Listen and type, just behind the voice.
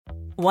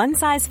One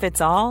size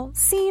fits all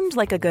seemed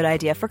like a good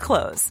idea for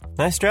clothes.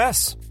 Nice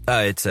dress.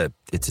 It's a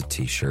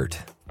t-shirt.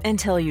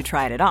 Until you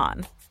tried it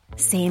on.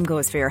 Same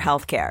goes for your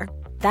healthcare.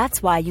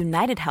 That's why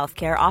United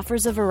Healthcare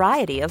offers a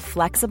variety of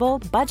flexible,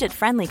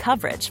 budget-friendly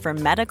coverage for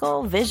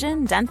medical,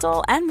 vision,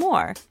 dental, and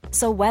more.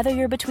 So whether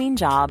you're between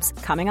jobs,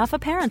 coming off a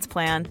parent's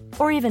plan,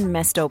 or even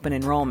missed open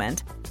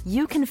enrollment,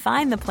 you can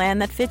find the plan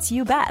that fits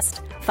you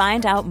best.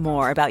 Find out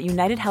more about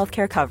United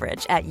Healthcare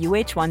coverage at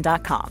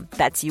uh1.com.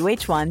 That's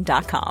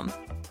uh1.com.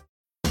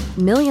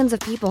 Millions of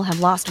people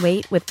have lost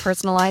weight with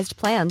personalized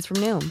plans from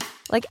Noom.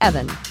 Like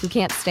Evan, who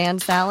can't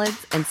stand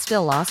salads and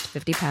still lost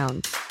 50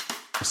 pounds.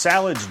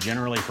 Salads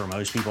generally for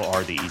most people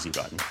are the easy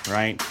button,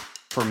 right?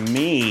 For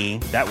me,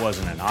 that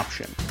wasn't an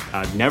option.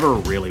 I never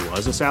really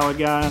was a salad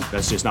guy.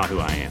 That's just not who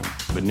I am.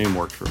 But Noom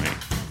worked for me.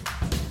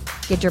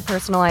 Get your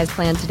personalized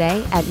plan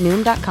today at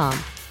Noom.com.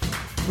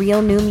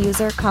 Real Noom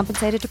user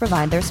compensated to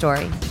provide their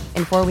story.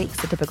 In 4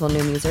 weeks, the typical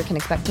Noom user can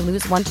expect to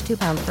lose 1 to 2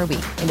 pounds per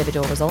week.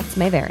 Individual results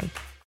may vary.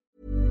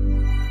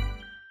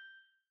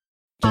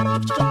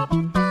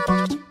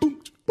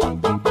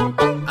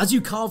 As you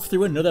carve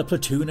through another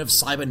platoon of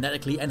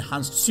cybernetically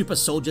enhanced super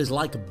soldiers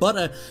like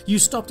butter, you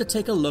stop to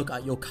take a look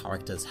at your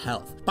character's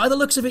health. By the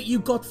looks of it, you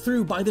got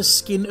through by the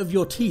skin of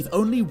your teeth,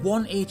 only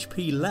 1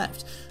 HP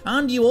left.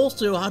 And you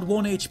also had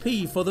 1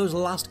 HP for those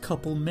last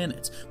couple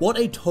minutes. What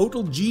a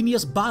total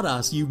genius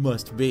badass you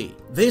must be.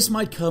 This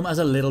might come as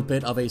a little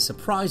bit of a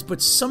surprise,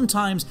 but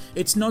sometimes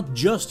it's not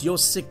just your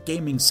sick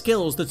gaming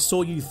skills that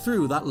saw you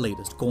through that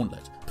latest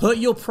gauntlet. Put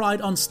your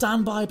pride on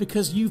standby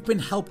because you've been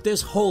helped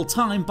this whole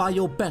time by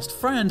your best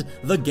friend,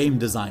 the game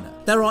designer.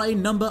 There are a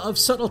number of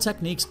subtle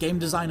techniques game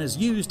designers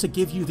use to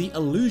give you the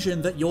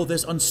illusion that you're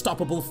this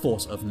unstoppable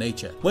force of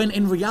nature, when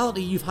in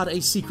reality you've had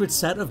a secret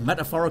set of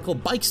metaphorical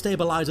bike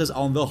stabilizers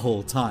on the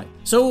whole time.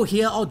 So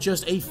here are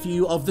just a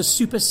few of the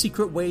super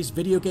secret ways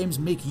video games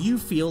make you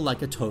feel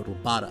like a total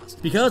badass.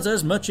 Because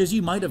as much as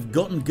you might have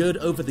gotten good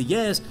over the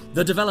years,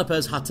 the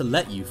developers had to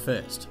let you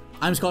first.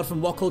 I'm Scott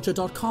from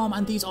WhatCulture.com,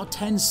 and these are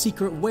 10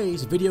 secret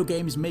ways video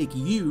games make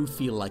you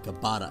feel like a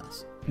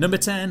badass. Number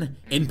 10,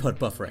 input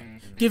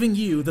buffering, giving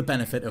you the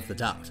benefit of the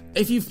doubt.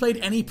 If you've played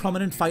any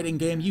prominent fighting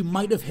game, you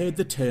might have heard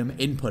the term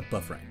input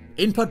buffering.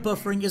 Input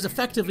buffering is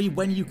effectively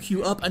when you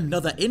queue up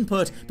another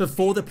input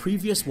before the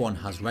previous one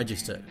has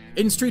registered.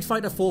 In Street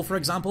Fighter 4, for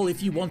example,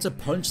 if you want to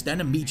punch then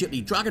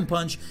immediately Dragon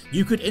Punch,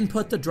 you could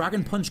input the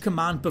Dragon Punch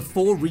command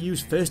before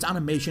Ryu's first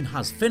animation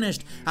has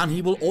finished, and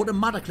he will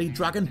automatically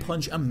Dragon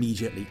Punch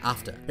immediately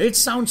after. It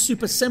sounds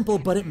super simple,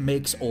 but it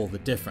makes all the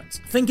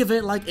difference. Think of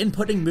it like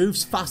inputting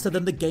moves faster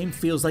than the game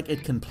feels like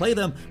it can play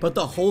them, but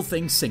the whole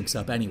thing syncs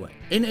up anyway.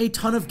 In a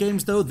ton of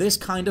games though, this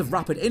kind of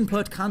rapid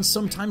input can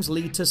sometimes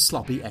lead to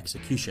sloppy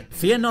execution.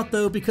 Fear not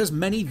though, because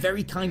many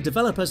very kind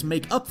developers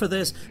make up for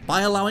this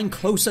by allowing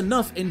close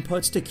enough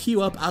inputs to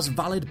queue up as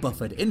valid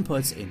buffered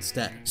inputs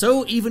instead.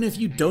 So even if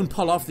you don't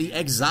pull off the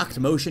exact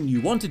motion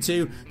you wanted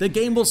to, the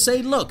game will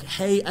say, look,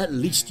 hey, at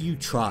least you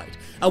tried,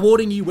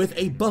 awarding you with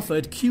a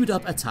buffered, queued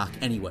up attack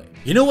anyway.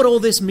 You know what all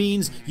this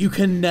means? You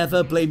can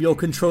never blame your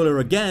controller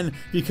again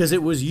because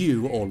it was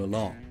you all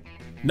along.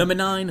 Number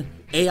 9,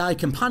 AI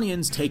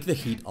companions take the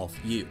heat off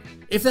you.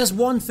 If there's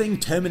one thing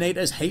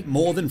Terminators hate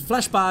more than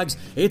flesh bags,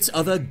 it's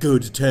other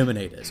good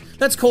Terminators.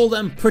 Let's call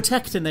them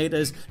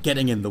Protectinators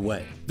getting in the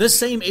way. The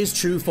same is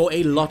true for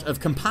a lot of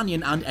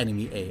companion and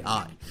enemy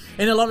AI.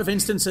 In a lot of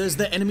instances,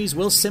 the enemies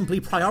will simply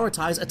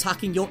prioritize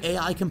attacking your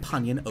AI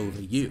companion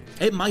over you.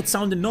 It might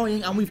sound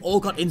annoying, and we've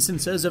all got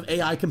instances of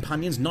AI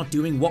companions not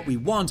doing what we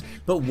want,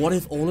 but what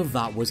if all of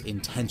that was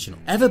intentional?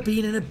 Ever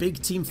been in a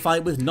big team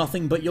fight with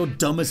nothing but your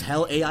dumb as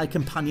hell AI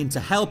companion to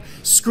help,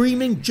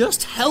 screaming,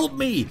 just help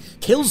me,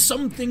 kill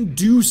something,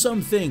 do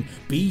something,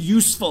 be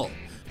useful,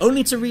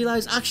 only to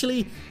realize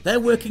actually they're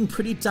working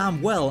pretty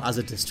damn well as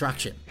a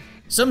distraction?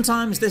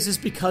 Sometimes this is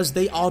because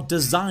they are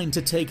designed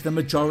to take the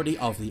majority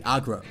of the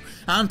aggro,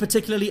 and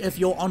particularly if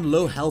you're on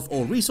low health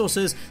or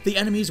resources, the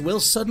enemies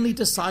will suddenly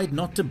decide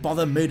not to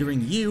bother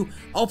murdering you,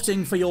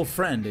 opting for your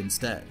friend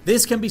instead.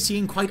 This can be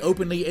seen quite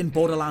openly in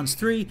Borderlands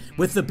 3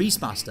 with the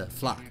Beastmaster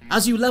Flak.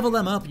 As you level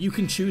them up, you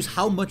can choose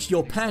how much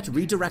your pet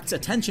redirects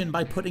attention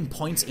by putting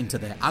points into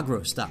their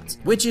aggro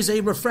stats, which is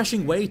a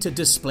refreshing way to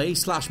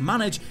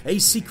display/manage a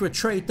secret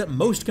trait that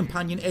most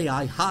companion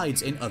AI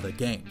hides in other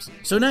games.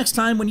 So next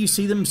time when you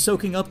see them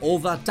soaking up all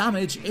that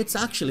damage, it's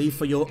actually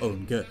for your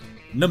own good.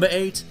 Number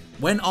 8,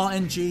 when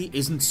RNG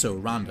isn't so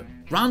random.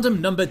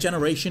 Random number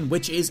generation,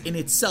 which is in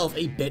itself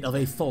a bit of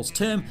a false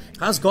term,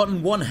 has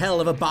gotten one hell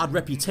of a bad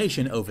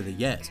reputation over the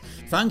years,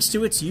 thanks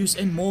to its use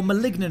in more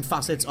malignant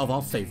facets of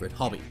our favourite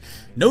hobby.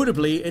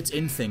 Notably, it's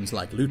in things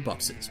like loot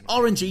boxes.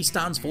 RNG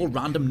stands for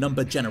random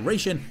number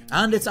generation,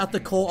 and it's at the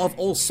core of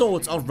all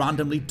sorts of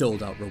randomly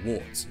doled out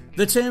rewards.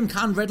 The term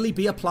can readily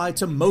be applied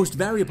to most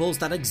variables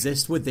that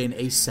exist within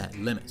a set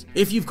limit.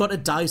 If you've got a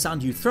dice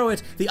and you throw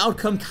it, the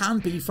outcome can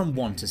be from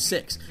 1 to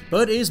 6,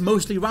 but is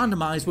mostly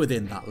randomized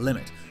within that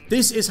limit.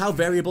 This is how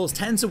variables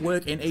tend to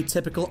work in a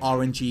typical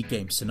RNG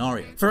game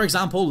scenario. For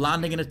example,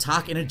 landing an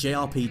attack in a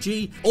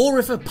JRPG, or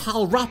if a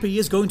Pal Rappy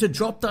is going to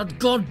drop that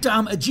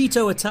goddamn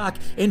Agito attack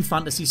in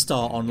Phantasy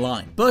Star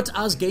Online. But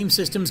as game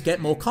systems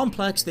get more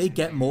complex, they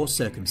get more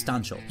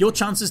circumstantial. Your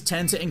chances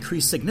tend to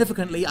increase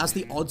significantly as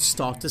the odds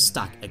start to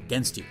stack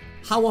against you.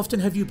 How often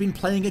have you been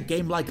playing a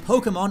game like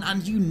Pokemon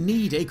and you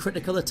need a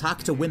critical attack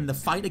to win the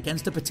fight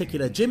against a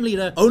particular gym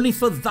leader, only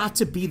for that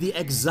to be the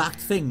exact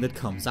thing that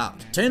comes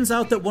out? Turns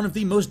out that one of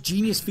the most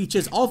genius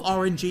features of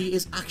RNG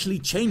is actually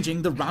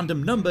changing the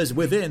random numbers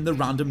within the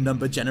random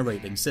number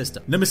generating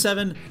system. Number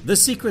 7, the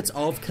secrets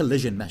of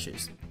collision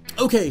meshes.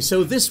 Okay,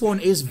 so this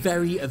one is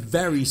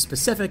very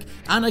specific,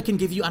 and I can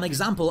give you an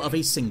example of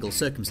a single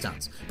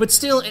circumstance. But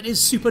still, it is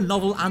super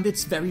novel and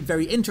it's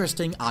very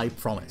interesting, I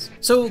promise.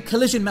 So,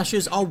 collision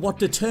meshes are what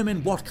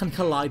determine what can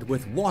collide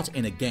with what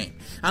in a game,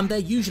 and they're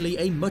usually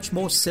a much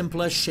more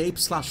simpler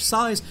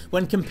shape/size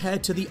when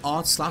compared to the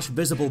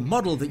art/visible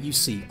model that you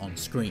see on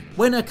screen.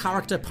 When a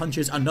character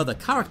punches another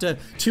character,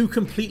 two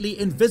completely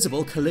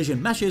invisible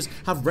collision meshes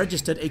have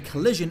registered a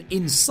collision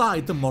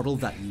inside the model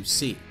that you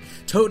see,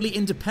 totally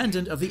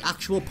independent of the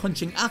actual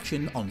punching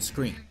action on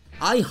screen.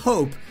 I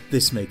hope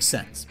this makes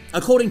sense.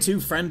 According to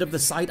friend of the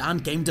site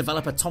and game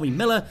developer Tommy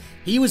Miller,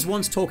 he was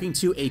once talking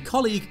to a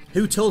colleague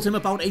who told him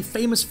about a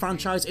famous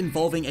franchise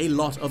involving a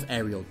lot of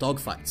aerial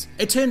dogfights.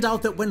 It turned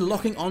out that when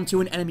locking onto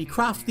an enemy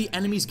craft, the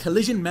enemy's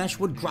collision mesh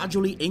would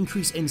gradually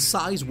increase in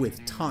size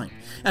with time,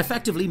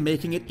 effectively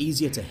making it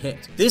easier to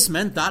hit. This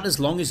meant that as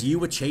long as you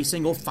were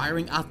chasing or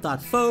firing at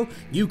that foe,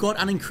 you got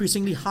an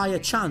increasingly higher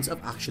chance of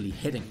actually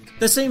hitting it.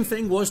 The same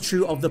thing was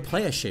true of the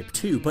player shape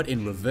too, but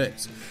in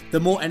reverse. The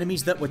more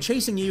enemies that were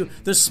chasing you,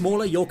 the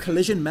smaller your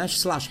collision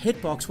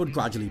mesh/hitbox would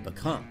gradually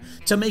become,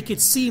 to make it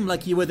seem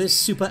like you were this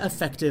super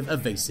effective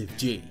evasive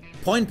G.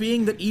 Point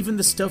being that even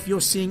the stuff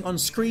you're seeing on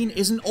screen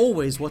isn't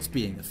always what's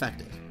being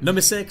affected. Number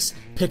 6,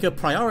 pick a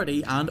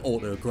priority and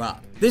auto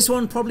grab. This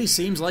one probably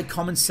seems like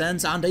common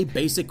sense and a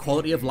basic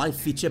quality of life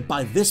feature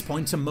by this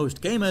point to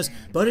most gamers,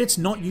 but it's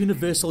not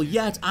universal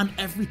yet, and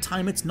every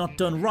time it's not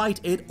done right,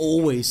 it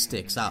always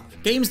sticks out.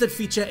 Games that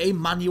feature a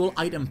manual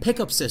item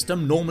pickup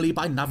system, normally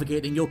by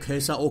navigating your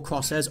cursor or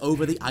crosshairs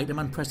over the item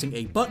and pressing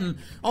a button,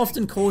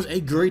 often cause a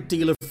great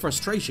deal of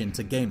frustration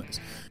to gamers.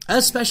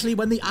 Especially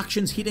when the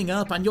action's heating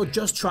up and you're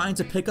just trying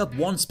to pick up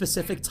one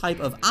specific type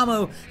of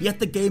ammo, yet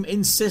the game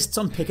insists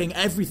on picking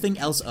everything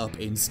else up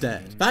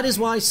instead. That is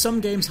why some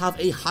games have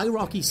a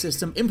hierarchy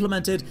system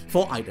implemented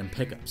for item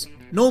pickups.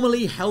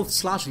 Normally,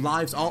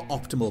 health/lives are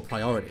optimal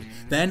priority,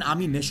 then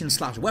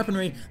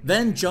ammunition/weaponry,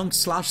 then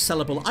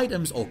junk/sellable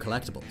items or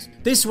collectibles.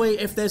 This way,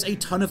 if there's a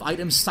ton of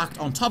items stacked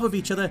on top of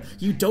each other,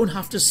 you don't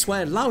have to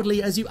swear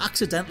loudly as you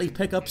accidentally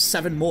pick up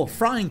 7 more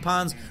frying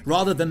pans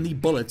rather than the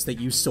bullets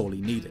that you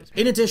sorely needed.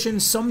 In addition,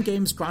 some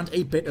games grant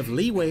a bit of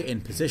leeway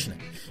in positioning,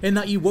 in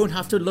that you won't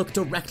have to look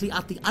directly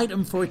at the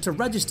item for it to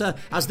register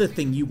as the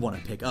thing you want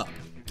to pick up.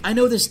 I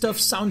know this stuff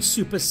sounds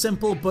super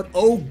simple, but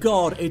oh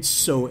god, it's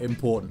so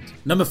important.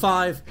 Number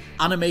 5,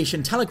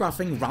 animation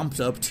telegraphing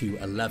ramped up to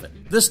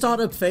 11. The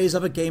startup phase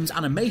of a game's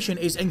animation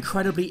is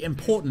incredibly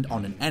important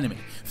on an enemy,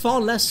 far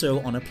less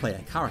so on a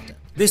player character.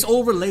 This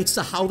all relates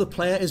to how the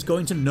player is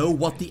going to know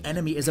what the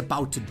enemy is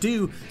about to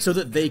do so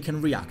that they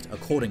can react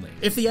accordingly.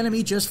 If the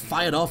enemy just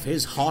fired off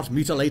his Heart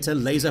Mutilator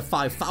Laser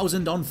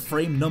 5000 on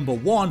frame number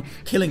 1,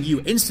 killing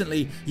you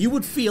instantly, you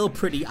would feel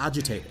pretty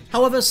agitated.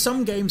 However,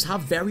 some games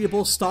have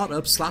variable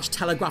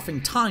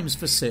startup/telegraphing times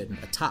for certain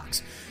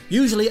attacks.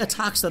 Usually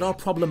attacks that are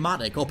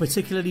problematic or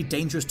particularly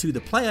dangerous to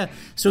the player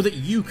so that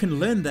you can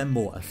learn them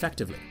more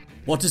effectively.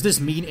 What does this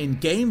mean in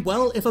game?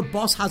 Well, if a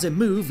boss has a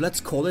move, let's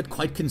call it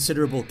quite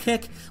considerable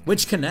kick,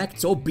 which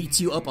connects or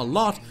beats you up a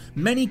lot,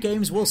 many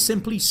games will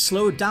simply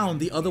slow down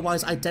the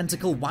otherwise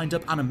identical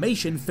wind-up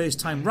animation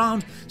first time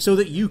round so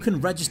that you can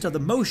register the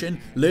motion,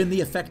 learn the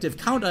effective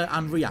counter,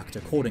 and react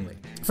accordingly.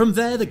 From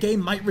there, the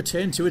game might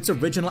return to its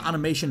original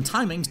animation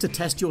timings to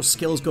test your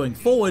skills going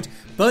forward,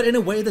 but in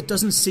a way that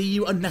doesn't see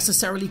you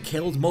unnecessarily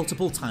killed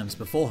multiple times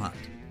beforehand.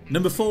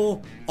 Number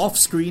 4,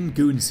 off-screen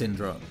goon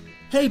syndrome.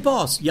 "Hey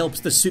boss," yelps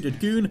the suited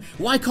goon,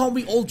 "why can't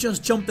we all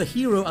just jump the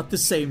hero at the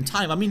same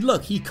time? I mean,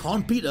 look, he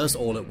can't beat us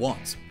all at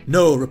once."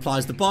 "No,"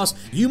 replies the boss,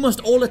 "you must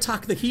all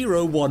attack the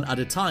hero one at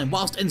a time,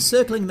 whilst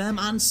encircling them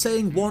and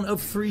saying one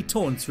of 3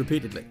 taunts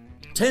repeatedly."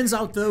 Turns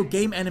out though,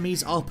 game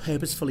enemies are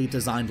purposefully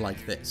designed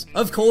like this.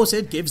 Of course,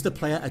 it gives the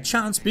player a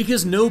chance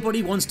because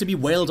nobody wants to be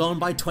wailed on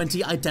by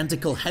 20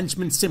 identical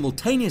henchmen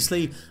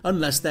simultaneously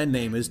unless their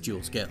name is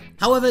Jules Gill.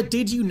 However,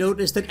 did you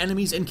notice that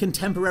enemies in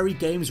contemporary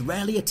games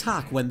rarely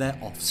attack when they're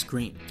off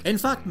screen? In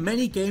fact,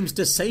 many games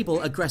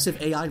disable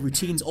aggressive AI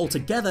routines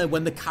altogether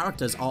when the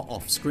characters are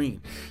off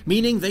screen,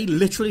 meaning they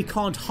literally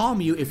can't harm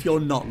you if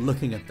you're not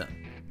looking at them.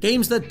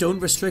 Games that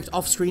don't restrict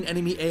off-screen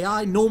enemy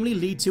AI normally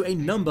lead to a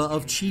number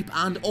of cheap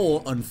and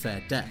or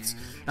unfair deaths,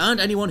 and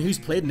anyone who's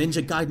played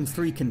Ninja Gaiden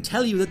 3 can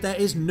tell you that there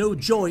is no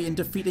joy in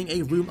defeating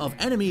a room of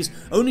enemies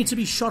only to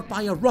be shot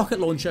by a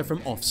rocket launcher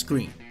from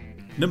off-screen.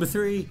 Number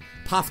 3,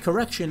 path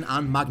correction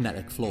and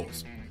magnetic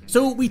flaws.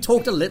 So we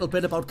talked a little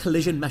bit about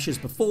collision meshes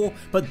before,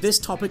 but this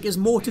topic is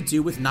more to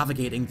do with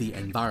navigating the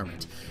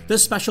environment. The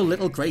special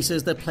little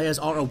graces that players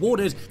are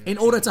awarded in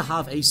order to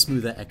have a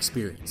smoother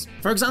experience.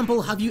 For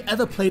example, have you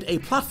ever played a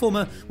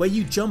platformer where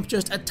you jump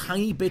just a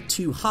tiny bit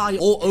too high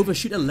or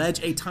overshoot a ledge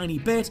a tiny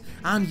bit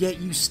and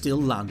yet you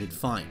still landed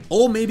fine?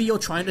 Or maybe you're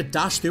trying to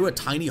dash through a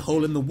tiny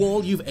hole in the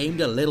wall you've aimed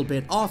a little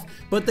bit off,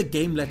 but the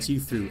game lets you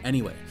through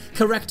anyway,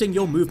 correcting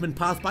your movement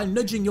path by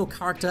nudging your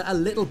character a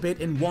little bit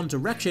in one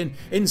direction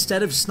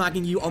instead of snagging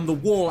you on the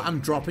wall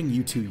and dropping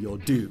you to your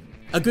doom.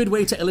 A good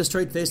way to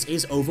illustrate this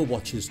is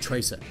Overwatch's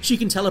Tracer. She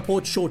can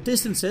teleport short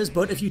distances,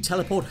 but if you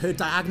teleport her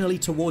diagonally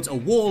towards a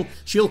wall,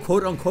 she'll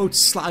quote-unquote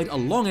slide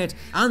along it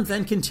and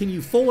then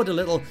continue forward a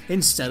little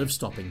instead of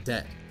stopping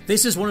dead.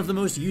 This is one of the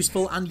most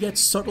useful and yet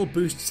subtle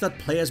boosts that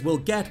players will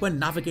get when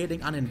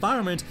navigating an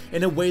environment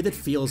in a way that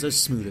feels as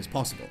smooth as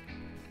possible.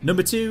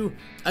 Number 2,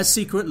 a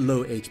secret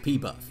low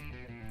HP buff.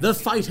 The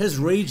fight has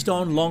raged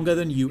on longer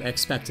than you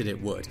expected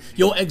it would.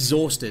 You're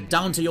exhausted,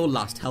 down to your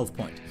last health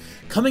point.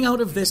 Coming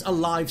out of this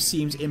alive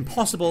seems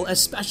impossible,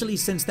 especially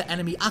since the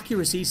enemy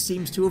accuracy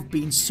seems to have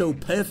been so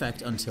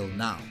perfect until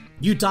now.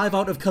 You dive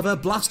out of cover,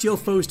 blast your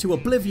foes to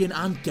oblivion,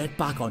 and get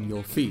back on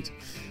your feet.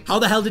 How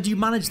the hell did you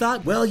manage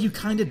that? Well, you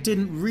kinda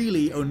didn't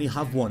really only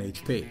have 1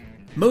 HP.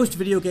 Most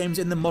video games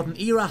in the modern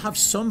era have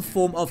some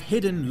form of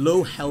hidden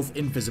low health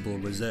invisible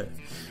reserve,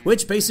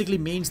 which basically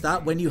means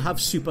that when you have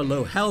super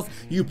low health,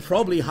 you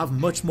probably have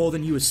much more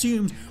than you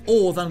assumed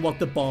or than what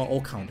the bar or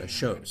counter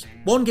shows.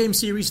 One game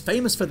series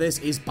famous for this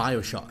is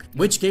BioShock,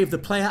 which gave the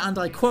player, and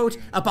I quote,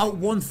 about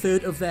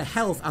 1/3 of their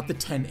health at the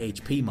 10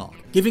 HP mark,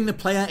 giving the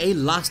player a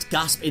last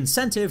gasp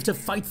incentive to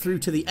fight through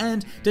to the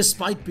end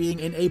despite being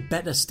in a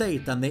better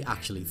state than they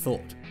actually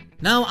thought.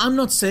 Now, I'm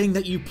not saying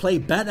that you play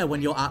better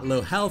when you're at low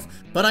health,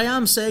 but I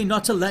am saying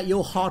not to let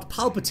your heart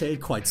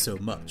palpitate quite so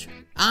much.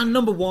 And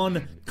number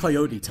 1,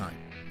 Coyote Time.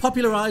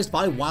 Popularized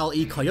by Wile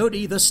E.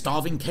 Coyote, the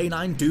starving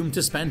canine doomed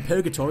to spend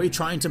purgatory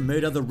trying to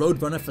murder the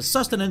Roadrunner for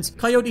sustenance,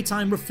 Coyote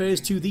Time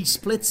refers to the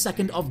split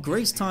second of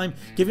grace time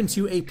given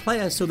to a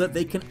player so that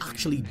they can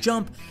actually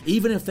jump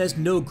even if there's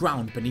no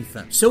ground beneath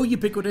them. So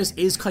ubiquitous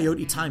is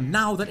Coyote Time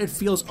now that it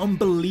feels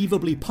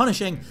unbelievably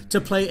punishing to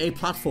play a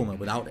platformer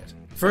without it.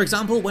 For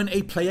example, when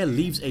a player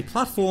leaves a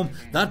platform,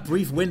 that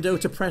brief window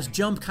to press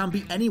jump can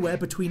be anywhere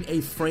between a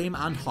frame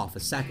and half a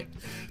second.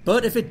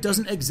 But if it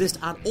doesn't exist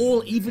at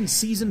all, even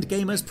seasoned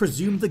gamers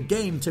presume the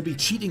game to be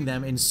cheating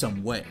them in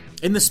some way.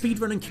 In the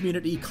speedrunning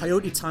community,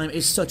 Coyote Time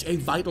is such a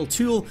vital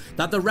tool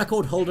that the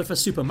record holder for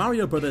Super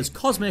Mario Bros.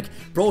 Cosmic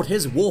brought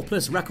his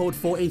warpless record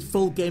for a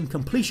full game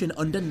completion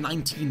under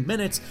 19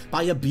 minutes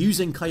by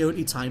abusing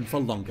Coyote Time for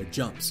longer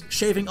jumps,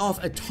 shaving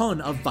off a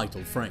ton of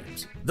vital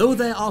frames. Though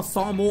there are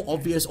far more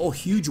obvious or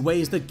huge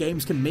ways that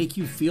games can make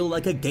you feel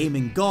like a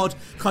gaming god,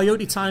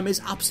 Coyote Time is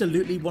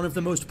absolutely one of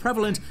the most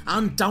prevalent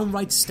and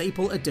downright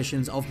staple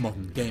additions of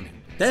modern gaming.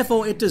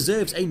 Therefore, it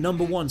deserves a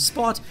number 1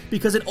 spot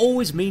because it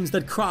always means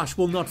that Crash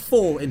will not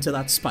fall into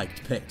that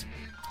spiked pit.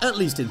 At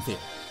least in theory.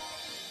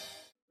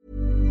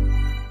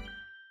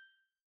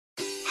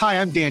 Hi,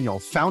 I'm Daniel,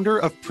 founder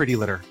of Pretty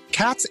Litter.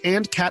 Cats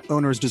and cat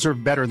owners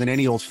deserve better than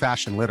any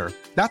old-fashioned litter.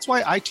 That's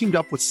why I teamed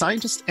up with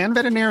scientists and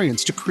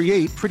veterinarians to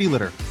create Pretty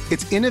Litter.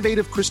 Its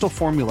innovative crystal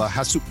formula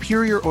has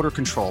superior odor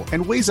control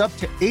and weighs up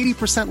to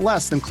 80%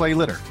 less than clay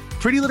litter.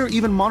 Pretty Litter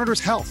even monitors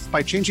health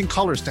by changing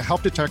colors to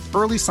help detect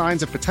early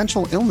signs of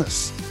potential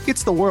illness.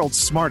 It's the world's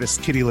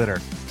smartest kitty litter.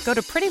 Go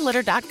to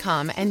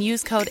prettylitter.com and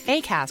use code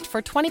ACAST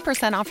for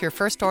 20% off your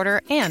first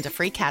order and a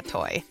free cat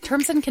toy.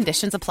 Terms and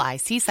conditions apply.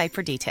 See site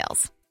for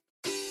details.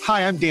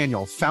 Hi, I'm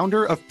Daniel,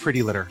 founder of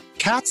Pretty Litter.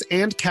 Cats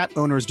and cat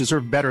owners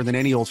deserve better than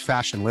any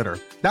old-fashioned litter.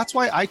 That's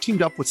why I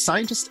teamed up with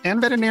scientists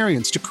and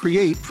veterinarians to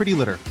create Pretty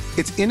Litter.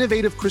 Its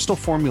innovative crystal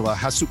formula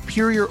has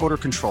superior odor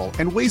control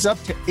and weighs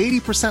up to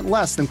 80%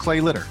 less than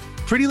clay litter.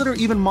 Pretty Litter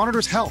even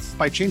monitors health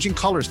by changing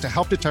colors to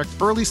help detect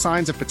early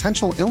signs of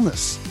potential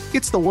illness.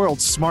 It's the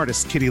world's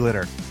smartest kitty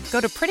litter. Go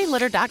to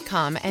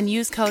prettylitter.com and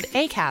use code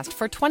ACAST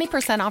for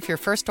 20% off your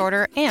first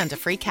order and a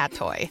free cat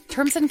toy.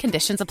 Terms and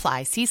conditions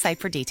apply. See site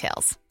for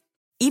details.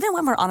 Even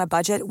when we're on a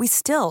budget, we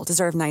still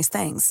deserve nice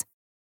things.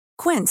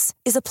 Quince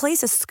is a place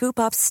to scoop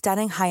up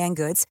stunning high-end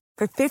goods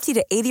for 50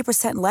 to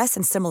 80% less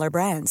than similar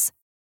brands.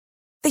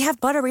 They have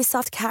buttery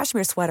soft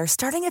cashmere sweaters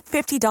starting at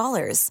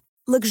 $50,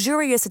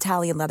 luxurious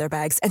Italian leather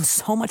bags, and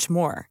so much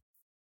more.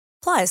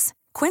 Plus,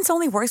 Quince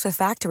only works with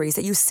factories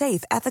that use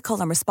safe, ethical,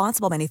 and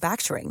responsible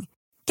manufacturing.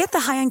 Get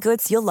the high-end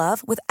goods you'll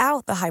love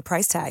without the high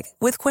price tag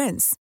with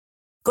Quince.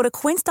 Go to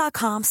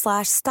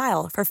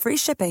quince.com/style for free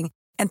shipping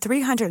and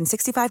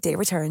 365-day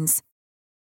returns.